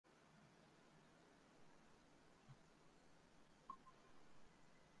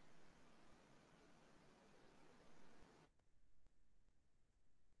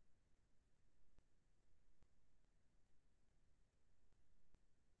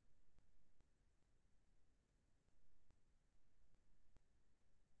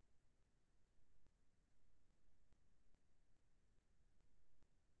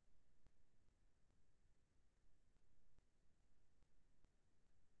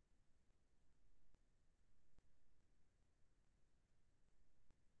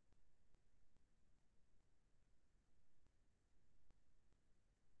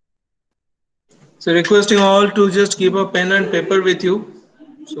So requesting all to just keep a pen and paper with you.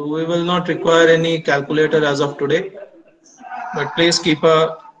 So we will not require any calculator as of today, but please keep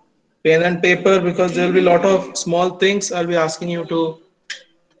a pen and paper because there will be a lot of small things I'll be asking you to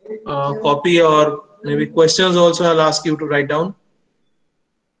copy, or maybe questions also I'll ask you to write down,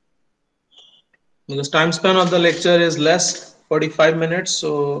 because time span of the lecture is less, 45 minutes.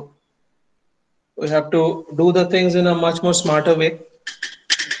 So we have to do the things in a much more smarter way.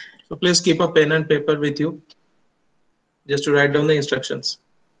 So please keep a pen and paper with you just to write down the instructions.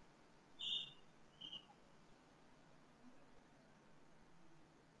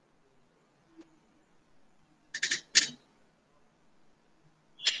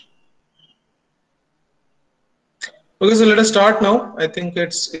 Okay, so let us start now. I think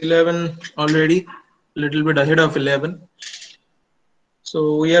it's 11 already, a little bit ahead of 11.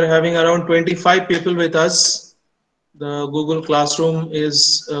 So we are having around 25 people with us. The Google Classroom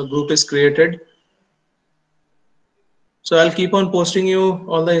is group is created. So I'll keep on posting you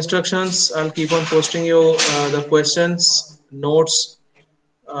all the instructions. I'll keep on posting you the questions, notes,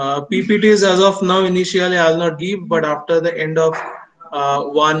 PPTs as of now. Initially, I'll not give, but after the end of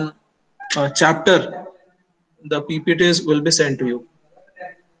one chapter, the PPTs will be sent to you.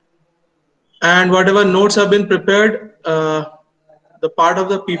 And whatever notes have been prepared, the part of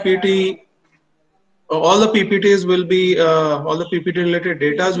the PPT, all the PPTs will be, all the PPT related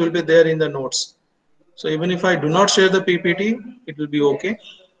data will be there in the notes. So even if I do not share the PPT, it will be okay.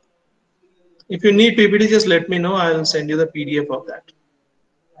 If you need PPT, just let me know. I'll send you the PDF of that.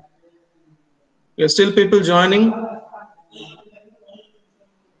 You're still people joining.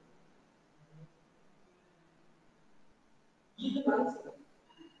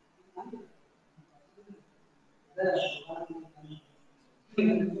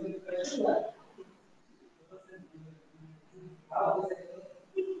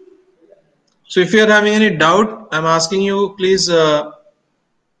 So if you are having any doubt, I'm asking you, please,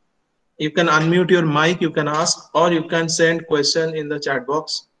 you can unmute your mic, you can ask, or you can send question in the chat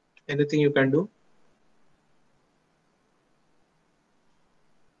box. Anything you can do.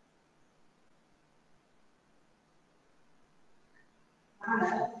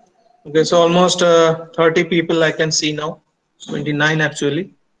 Okay, so almost 30 people I can see now, 29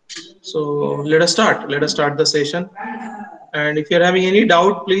 actually. So let us start. Let us start the session. And if you're having any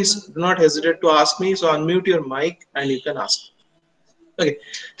doubt, please do not hesitate to ask me. So unmute your mic and you can ask. Okay,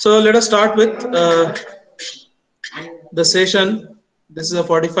 so let us start with the session. This is a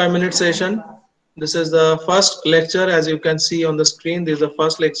 45-minute session. This is the first lecture, as you can see on the screen. This is the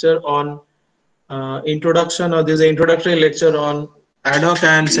first lecture on introduction, or this is an introductory lecture on ad hoc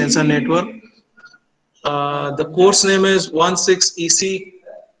and sensor network. The course name is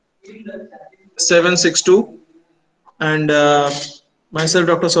 16EC762, and myself,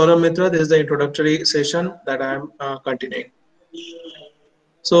 Dr. Saurabh Mitra. This is the introductory session that I am continuing.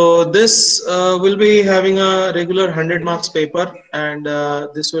 So this will be having a regular 100 marks paper, and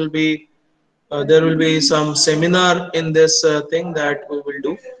this will be there will be some seminar in this thing that we will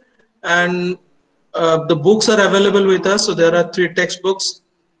do, and the books are available with us. So there are 3 textbooks.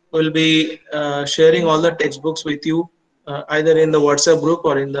 We'll be sharing all the textbooks with you, either in the WhatsApp group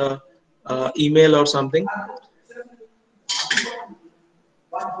or in the email or something.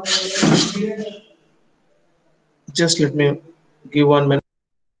 Just let me give 1 minute.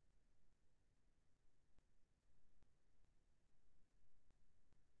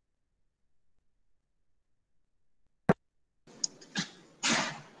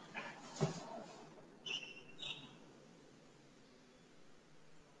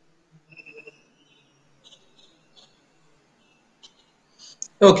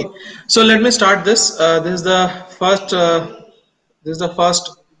 Okay, so let me start this. This is the first. This is the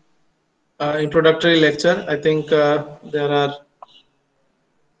first introductory lecture. I think there are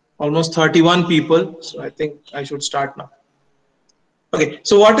almost 31 people, so I think I should start now. Okay,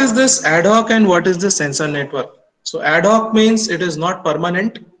 so what is this ad hoc and what is the sensor network? So ad hoc means it is not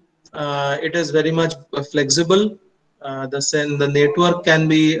permanent. It is very much flexible. The network can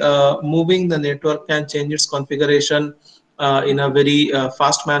be moving. The network can change its configuration in a very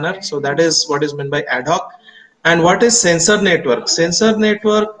fast manner. So that is what is meant by ad hoc. And what is sensor network? Sensor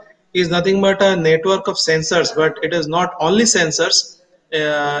network is nothing but a network of sensors, but it is not only sensors.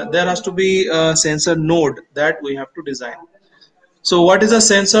 There has to be a sensor node that we have to design. So what is a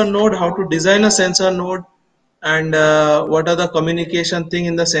sensor node, how to design a sensor node, and what are the communication thing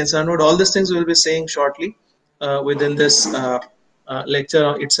in the sensor node? All these things we will be saying shortly within this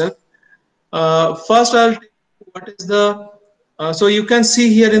lecture itself. First I'll tell you what is the, so you can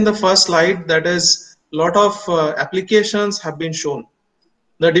see here in the first slide, that is lot of applications have been shown.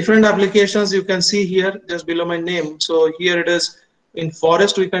 The different applications you can see here just below my name. So here it is. In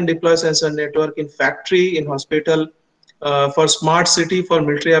forest we can deploy sensor network, in factory, in hospital, for smart city, for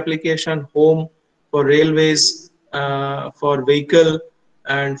military application, home, for railways, for vehicle,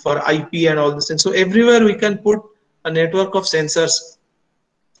 and for IP and all these things. So everywhere we can put a network of sensors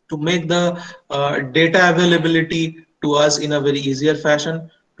to make the data availability to us in a very easier fashion,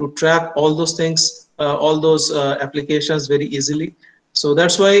 to track all those things, all those applications very easily. So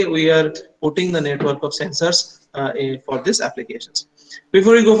that's why we are putting the network of sensors for these applications.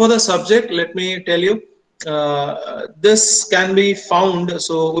 Before we go for the subject, let me tell you, this can be found,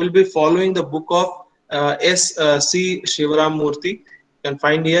 so we'll be following the book of S.C. Shivaram Murthy. You can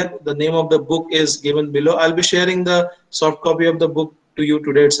find here, the name of the book is given below. I'll be sharing the soft copy of the book to you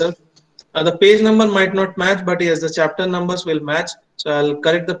today itself. The page number might not match, but yes, the chapter numbers will match. So I'll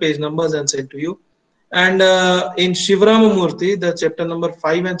correct the page numbers and send to you. And in Shivaramamurthy, the chapter number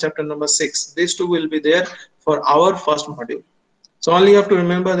 5 and chapter number 6, these two will be there for our first module. So only you have to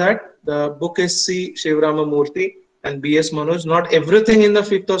remember that the book is C. Shivaramamurthy and B.S. Manoj. Not everything in the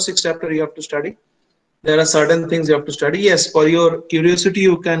 5th or 6th chapter you have to study. There are certain things you have to study. Yes, for your curiosity,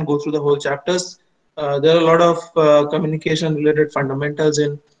 you can go through the whole chapters. There are a lot of communication related fundamentals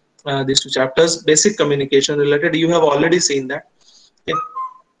in these two chapters. Basic communication related, you have already seen that. Okay.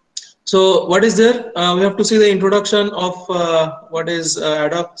 So what is there? We have to see the introduction of what is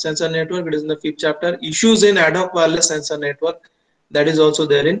ad hoc sensor network. It is in the 5th chapter. Issues in ad hoc wireless sensor network. That is also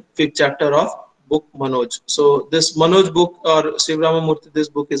there in 5th chapter of book Manoj. So this Manoj book or Shivaramamurthy, this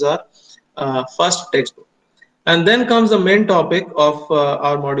book is our first textbook. And then comes the main topic of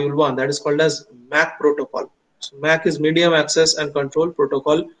our module 1, that is called as MAC protocol. So MAC is medium access and control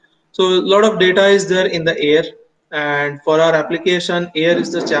protocol. So a lot of data is there in the air, and for our application, air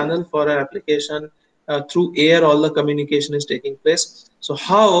is the channel. For our application, through air all the communication is taking place. So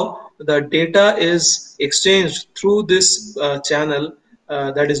how the data is exchanged through this channel,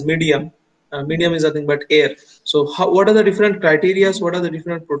 that is medium. Medium is nothing but air. So what are the different criteria, what are the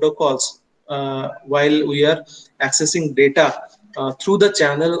different protocols while we are accessing data through the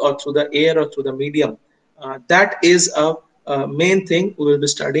channel or through the air or through the medium? That is a main thing we will be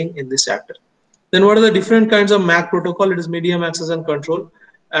studying in this chapter. Then what are the different kinds of MAC protocol? It is medium access and control.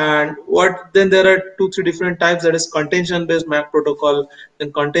 And then there are 2-3 different types, that is contention based MAC protocol,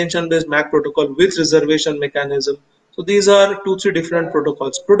 then contention based MAC protocol with reservation mechanism. So these are 2-3 different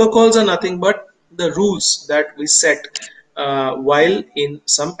protocols. Protocols are nothing but the rules that we set while in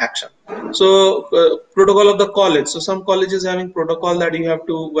some action. So protocol of the college. So some colleges having protocol that you have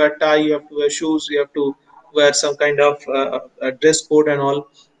to wear tie, you have to wear shoes, you have to wear some kind of dress code and all,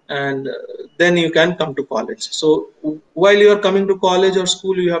 and then you can come to college. So while you are coming to college or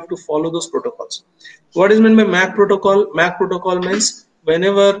school, you have to follow those protocols. What is meant by MAC protocol? MAC protocol means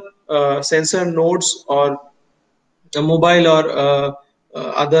whenever sensor nodes or a mobile or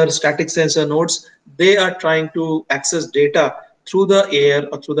other static sensor nodes, they are trying to access data through the air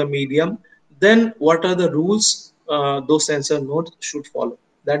or through the medium, then what are the rules those sensor nodes should follow?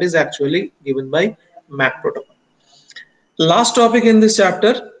 That is actually given by MAC protocol. Last topic in this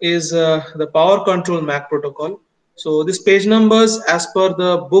chapter is the power control MAC protocol. So this page numbers, as per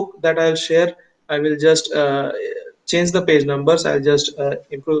the book that I'll share, I will just change the page numbers. I'll just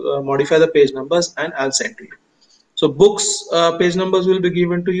modify the page numbers and I'll send to you. So books page numbers will be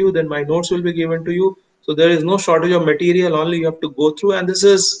given to you, then my notes will be given to you. So there is no shortage of material, only you have to go through, and this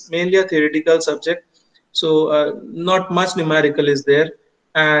is mainly a theoretical subject. So not much numerical is there,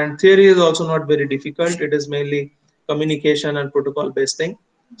 and theory is also not very difficult. It is mainly communication and protocol based thing.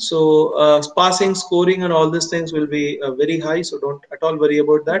 So passing, scoring and all these things will be very high, so don't at all worry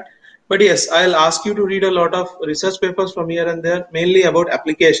about that. But yes, I'll ask you to read a lot of research papers from here and there, mainly about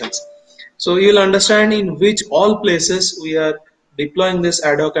applications. So you'll understand in which all places we are deploying this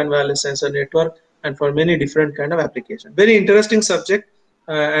ad hoc and wireless sensor network, and for many different kind of application. Very interesting subject,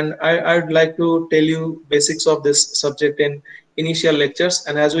 and I'd like to tell you basics of this subject in initial lectures,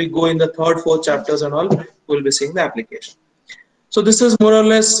 and as we go in the 3rd, 4th chapters and all, we'll be seeing the application. So this is more or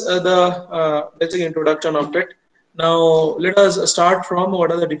less the basic introduction of it. Now let us start from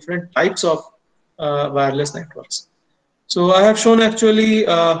what are the different types of wireless networks. So I have shown actually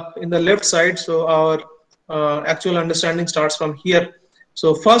in the left side. So our actual understanding starts from here.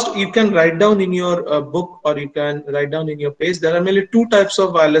 So first you can write down in your book, or you can write down in your page. There are mainly 2 types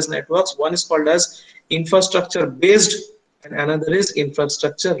of wireless networks. One is called as infrastructure based and another is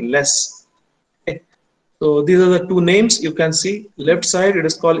infrastructure less. Okay. So these are the 2 names you can see. Left side it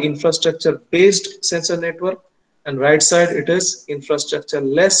is called infrastructure based sensor network, and right side it is infrastructure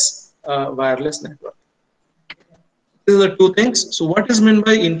less wireless network. These are the two things. So what is meant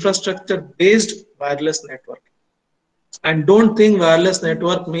by infrastructure based wireless network? And don't think wireless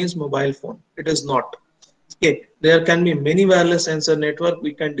network means mobile phone. It is not. Okay, there can be many wireless sensor network.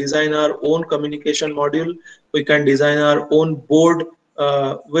 We can design our own communication module. We can design our own board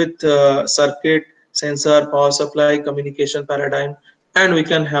with circuit, sensor, power supply, communication paradigm, and we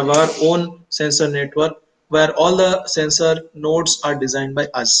can have our own sensor network where all the sensor nodes are designed by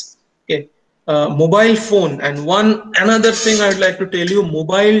us. Okay, mobile phone, and one another thing I'd like to tell you: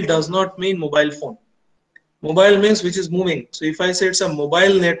 mobile does not mean mobile phone. Mobile means which is moving. So if I say it's a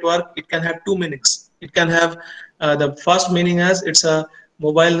mobile network, it can have two meanings. It can have the first meaning as it's a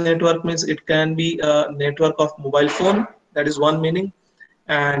mobile network means it can be a network of mobile phone. That is one meaning.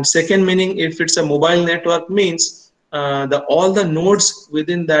 And second meaning, if it's a mobile network means the all the nodes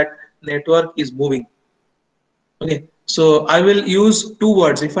within that network is moving. Okay, so I will use two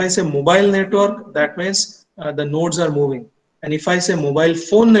words. If I say mobile network, that means the nodes are moving. And if I say mobile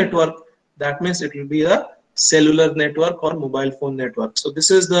phone network, that means it will be a cellular network or mobile phone network. So this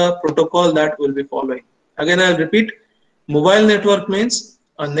is the protocol that we'll be following. Again, I'll repeat. Mobile network means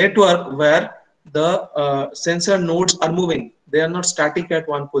a network where the sensor nodes are moving. They are not static at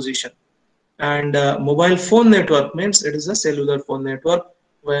one position. And mobile phone network means it is a cellular phone network.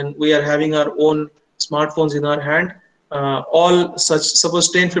 When we are having our own smartphones in our hand, all such,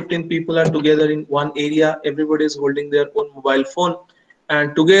 suppose 10-15 people are together in one area, everybody is holding their own mobile phone,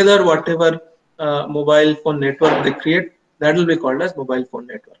 and together whatever mobile phone network they create, that will be called as mobile phone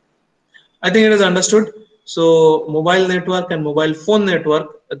network. I think it is understood. So mobile network and mobile phone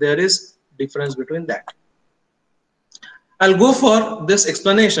network, there is difference between that. I'll go for this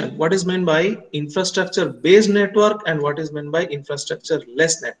explanation. What is meant by infrastructure based network and what is meant by infrastructure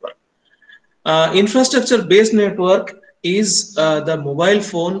less network. Infrastructure based network is the mobile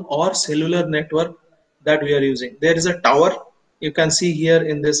phone or cellular network that we are using. There is a tower. You can see here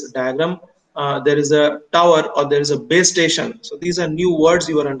in this diagram, there is a tower or there is a base station. So these are new words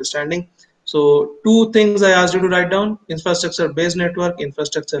you are understanding. So two things I asked you to write down: infrastructure based network,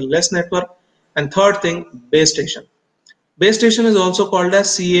 infrastructure less network, and third thing, base station. Base station is also called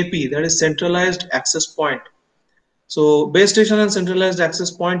as CAP, that is centralized access point. So base station and centralized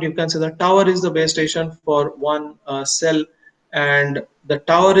access point, you can say the tower is the base station for one cell, and the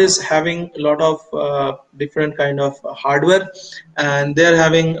tower is having a lot of different kind of hardware, and they're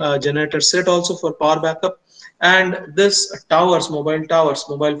having a generator set also for power backup. And this towers, mobile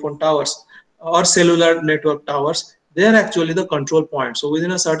phone towers or cellular network towers, they are actually the control point. So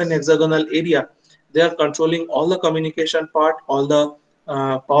within a certain hexagonal area, they are controlling all the communication part, all the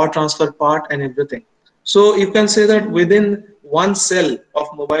power transfer part and everything. So you can say that within one cell of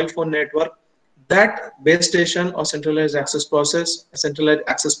mobile phone network, that base station or centralized access process, centralized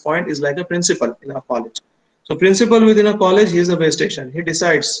access point is like a principal in a college. So principal within a college, he is a base station. He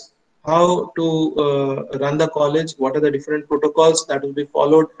decides how to run the college, what are the different protocols that will be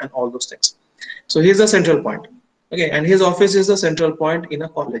followed and all those things. So he is the central point. Okay, and his office is the central point in a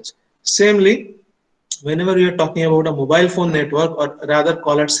college. Samely, whenever you are talking about a mobile phone network, or rather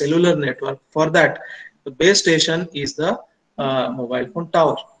call it cellular network, for that the base station is the mobile phone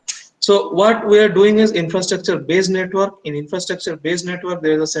tower. So what we are doing is infrastructure based network. In infrastructure based network,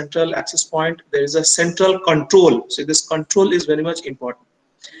 there is a central access point, there is a central control. So this control is very much important.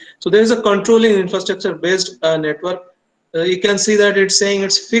 So there is a control in infrastructure based network. You can see that it's saying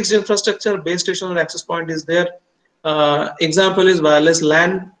it's fixed infrastructure, base station or access point is there. Example is wireless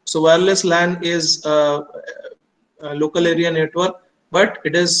LAN. So wireless LAN is a local area network, but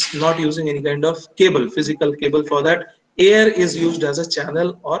it is not using any kind of cable, physical cable for that. Air is used as a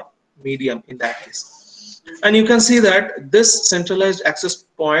channel or medium in that case. And you can see that this centralized access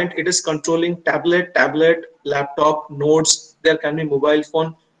point, it is controlling tablet, laptop, nodes. There can be mobile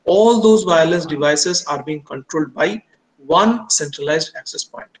phone. All those wireless devices are being controlled by one centralized access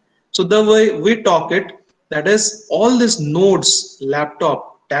point. So the way we talk it, that is all these nodes,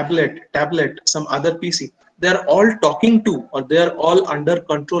 laptop, tablet, some other PC, they are all talking to, or they are all under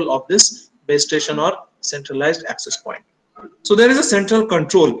control of this base station or centralized access point. So there is a central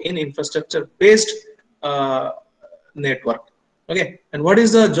control in infrastructure based network. Okay, and what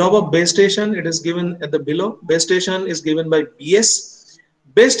is the job of base station? It is given at the below. Base station is given by BS.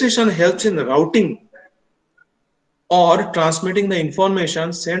 Base station helps in routing or transmitting the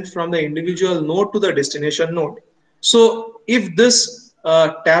information sent from the individual node to the destination node. So if this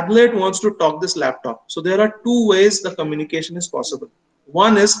tablet wants to talk this laptop, so there are two ways the communication is possible.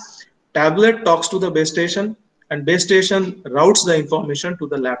 One is tablet talks to the base station and base station routes the information to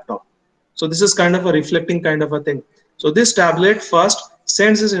the laptop. So this is kind of a reflecting kind of a thing. So this tablet first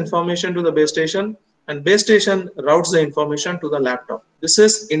sends this information to the base station, and base station routes the information to the laptop. This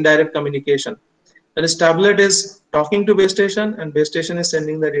is indirect communication. That is, tablet is talking to base station and base station is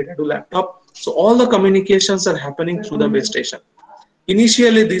sending the data to laptop. So all the communications are happening through the base station.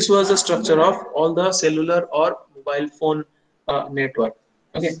 Initially, this was the structure of all the cellular or mobile phone network.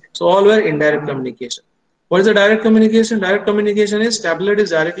 Okay, so all were indirect communication. What is the direct communication? Direct communication is tablet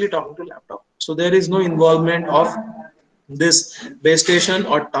is directly talking to laptop. So there is no involvement of this base station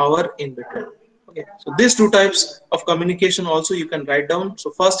or tower in between. Okay, so these two types of communication also you can write down.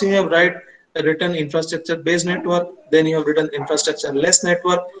 So first thing you have written infrastructure based network, then you have written infrastructure less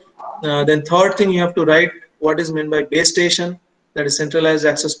network. Then third thing you have to write what is meant by base station, that is centralized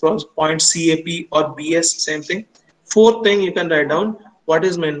access point, CAP or BS, same thing. Fourth thing you can write down what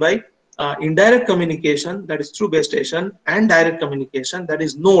is meant by indirect communication, that is through base station, and direct communication, that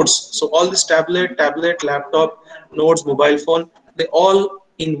is nodes. So all this tablet, laptop, nodes, mobile phone, they all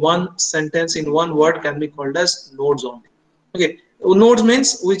in one sentence, in one word can be called as nodes only. Okay, nodes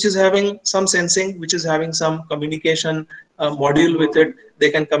means which is having some sensing, which is having some communication module with it.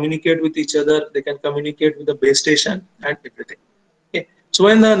 They can communicate with each other, they can communicate with the base station and everything. Okay. So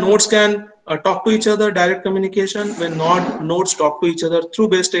when the nodes can talk to each other, direct communication. When nodes talk to each other through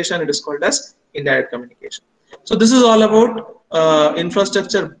base station, it is called as indirect communication. So this is all about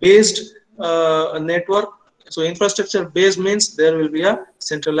infrastructure based network. So infrastructure based means there will be a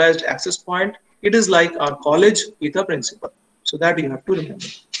centralized access point. It is like our college with a principal. So that you have to remember.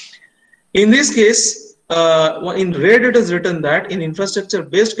 In this case, in red it is written that in infrastructure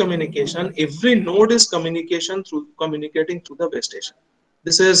based communication, every node is communicating through the base station.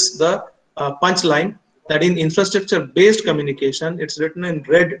 This is the punchline, that in infrastructure based communication, it's written in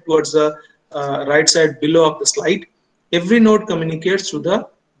red towards the right side below of the slide. Every node communicates through the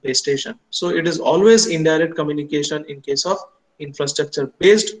base station. So it is always indirect communication in case of infrastructure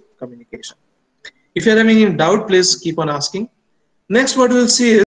based communication. If you are having any doubt, please keep on asking. Next, what we'll see is